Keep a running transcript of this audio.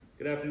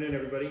Good afternoon,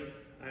 everybody.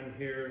 I'm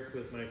here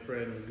with my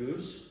friend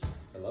Goose.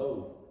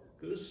 Hello.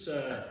 Goose,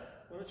 why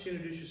don't you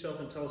introduce yourself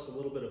and tell us a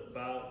little bit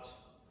about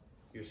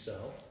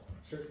yourself?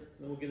 Sure.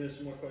 Then we'll get into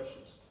some more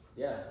questions.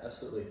 Yeah,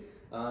 absolutely.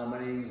 My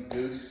name's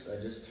Goose.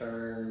 I just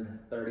turned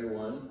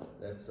 31.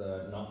 That's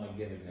not my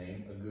given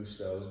name.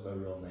 Augusto is my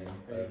real name.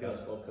 There you A go.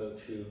 basketball coach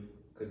who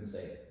couldn't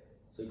say it,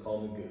 so he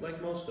called me Goose.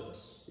 Like most of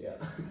us. Yeah,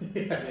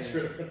 that's Yeah.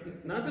 true.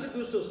 Not that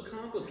Augusto's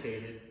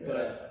complicated, but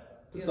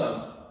Yeah. you Some.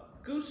 know,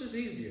 Goose is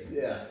easier.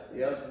 Yeah.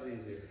 Yeah. Goose is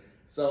easier.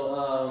 So,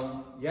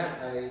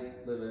 I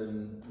live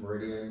in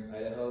Meridian,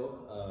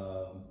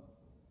 Idaho.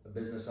 A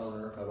business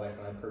owner. My wife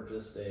and I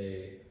purchased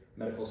a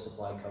medical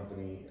supply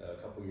company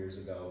a couple years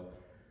ago,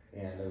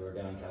 and we were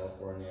down in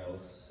California. I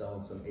was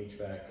selling some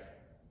HVAC,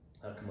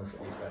 commercial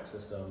HVAC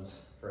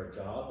systems for a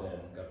job,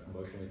 and got a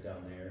promotion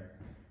down there.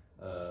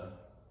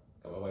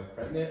 Got my wife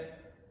pregnant.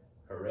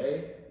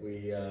 Hooray!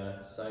 We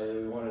decided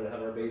we wanted to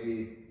have our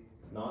baby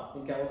not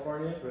in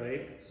California.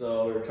 Right.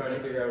 So we were trying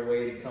to figure out a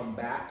way to come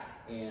back,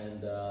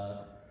 and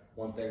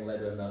one thing led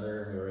to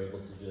another, and we were able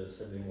to just,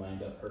 everything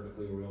lined up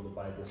perfectly. We were able to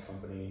buy this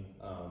company,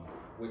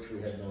 which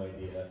we had no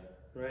idea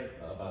Right.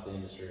 about the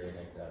industry or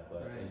anything like that,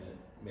 but Right. and it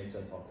made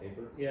sense on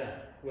paper. Yeah.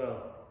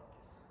 Well,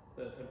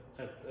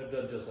 I've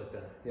done deals like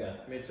that. Yeah.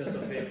 Made sense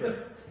on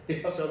paper.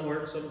 Yep. Some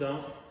work, some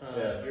don't.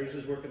 Yeah. Yours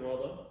is working well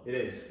though. It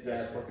is.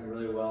 Yeah, it's working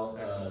really well.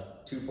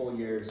 Excellent. 2 full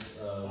years.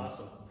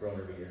 Awesome. Grown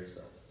every year,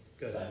 so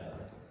Good. excited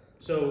about it.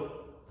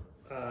 So,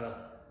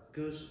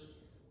 Goose,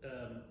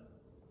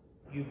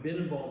 you've been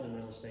involved in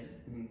real estate.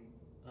 Mhm.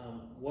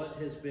 What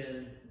has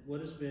been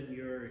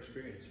your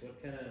experience?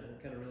 What kind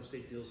of real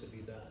estate deals have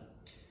you done?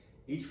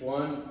 Each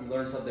one, you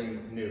learn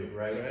something new,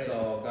 right? Right.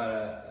 So I've got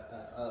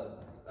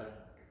a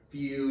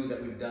few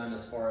that we've done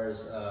as far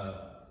as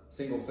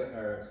single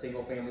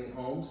family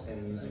homes,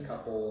 and Mhm. a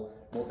couple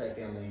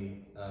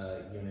multifamily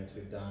units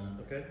we've done,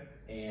 Okay.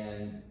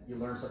 and you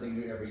learn something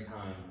new every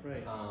time.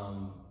 Right.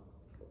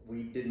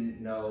 We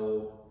didn't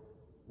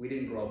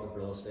grow up with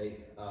real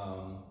estate.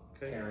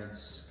 Okay.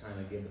 Parents kind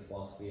of gave the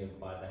philosophy of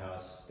buy the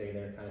house, stay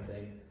there kind of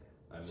thing.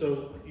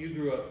 So you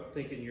grew up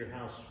thinking your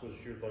house was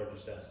your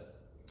largest asset.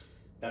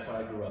 That's how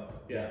I grew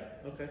up.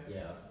 Okay.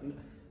 Yeah.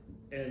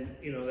 And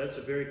that's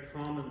a very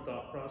common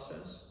thought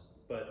process,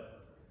 but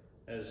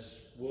as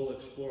we'll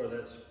explore,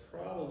 that's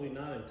probably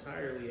not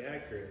entirely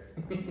accurate.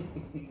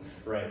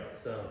 Right.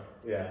 So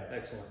Yeah.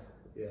 excellent.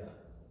 Yeah.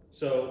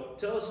 So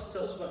tell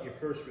us about your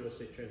first real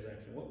estate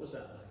transaction. What was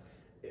that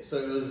like? So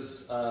it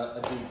was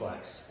a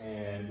duplex,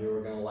 and we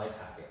were gonna life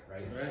hack it,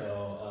 right? Right.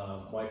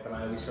 So wife and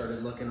I, we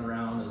started looking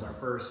around. It was our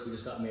first. We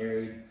just got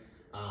married.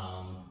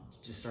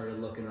 Just started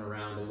looking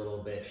around a little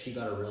bit. She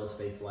got a real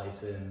estate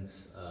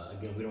license.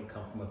 Again, we don't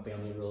come from a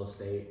family real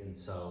estate, and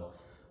so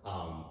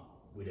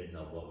we didn't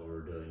know what we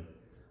were doing.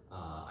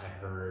 I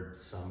heard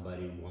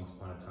somebody once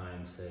upon a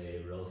time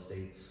say real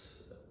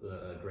estate's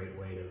a great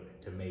way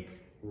to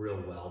make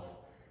real wealth,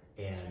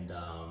 and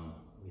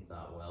we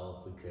thought,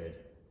 well, if we could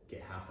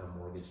get half our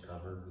mortgage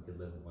covered, we could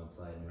live on one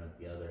side and rent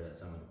the other. That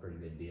sounded like a pretty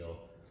good deal.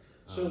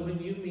 So when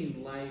you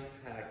mean life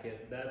hack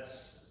it,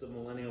 that's the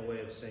millennial way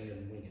of saying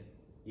wing it.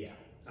 Yeah.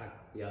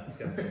 Yeah.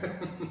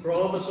 Gotcha. For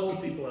all of us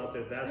old people out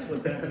there, that's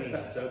what that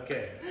means.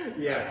 Okay.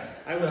 Yeah.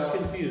 I was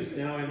confused.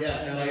 Now I'm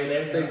now you're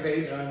on the same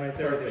page. Now I'm right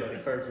there. Perfect, with you,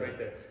 buddy. perfect. Right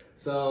there.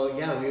 So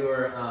yeah, we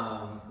were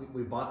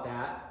we bought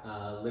that,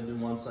 lived in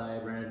one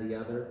side, rented the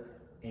other,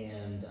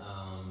 and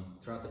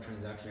throughout the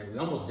transaction, we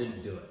almost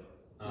didn't do it.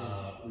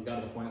 We got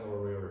to the point where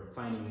we were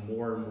finding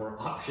more and more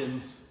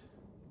options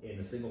in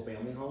a single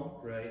family home,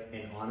 Right.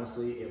 and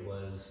honestly, it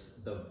was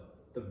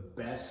the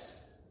best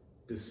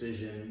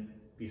decision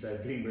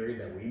besides getting married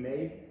that we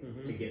made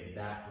Mhm. to get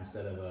that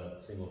instead of a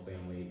single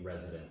family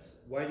residence.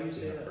 Why do you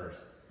say that?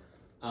 First.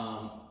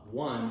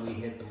 One, we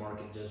hit the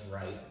market just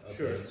right. Okay,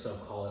 Sure. so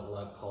call it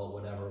luck, call it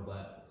whatever,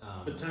 but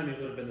But timing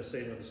would have been the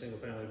same with a single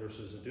family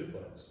versus a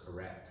duplex.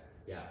 correct,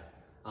 yeah.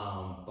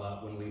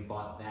 But when we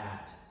bought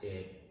that,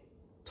 it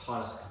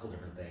taught us a couple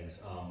different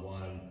things.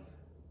 One,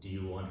 do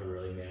you want to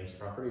really manage the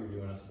property, or do you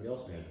want to have somebody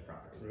else manage the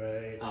property?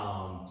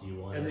 Right. Do you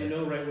want? And they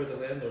know right where the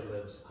landlord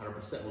lives.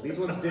 100%. Well, these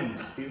ones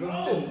didn't. These ones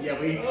Oh. didn't. Yeah,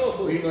 we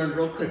Oh. learned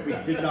real quick. We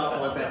did not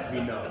want that to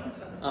be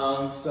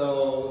known.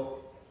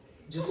 So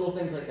just little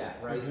things like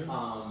that, right?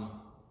 Mhm.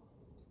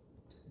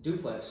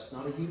 Duplex,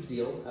 not a huge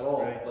deal at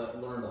all, Right. but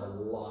learned a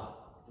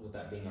lot with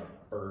that being our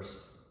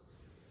first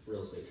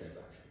real estate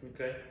transaction.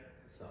 Okay.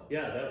 So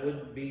Yeah, that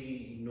would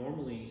be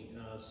normally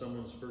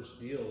someone's first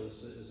deal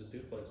is a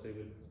duplex. They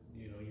would,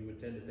 you would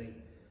tend to think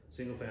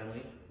single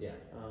family. yeah.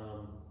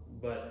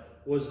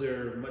 But was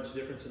there much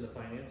difference in the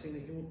financing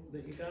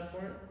that you got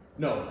for it?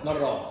 No, not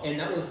at all. And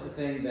that was the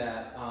thing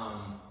that,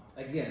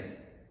 again,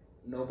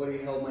 nobody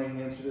held my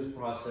hand through this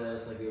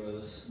process. Like, it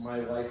was my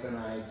wife and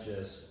I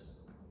just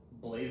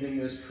blazing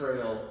this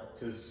trail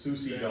to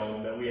Sushi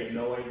Dome that we had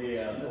no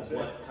idea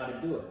how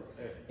to do it.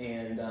 Right.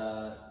 And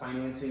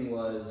financing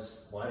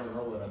was, well, I don't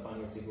know what a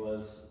financing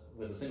was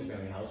with a single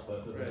family house,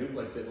 but with Right. a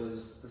duplex, it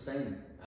was the same.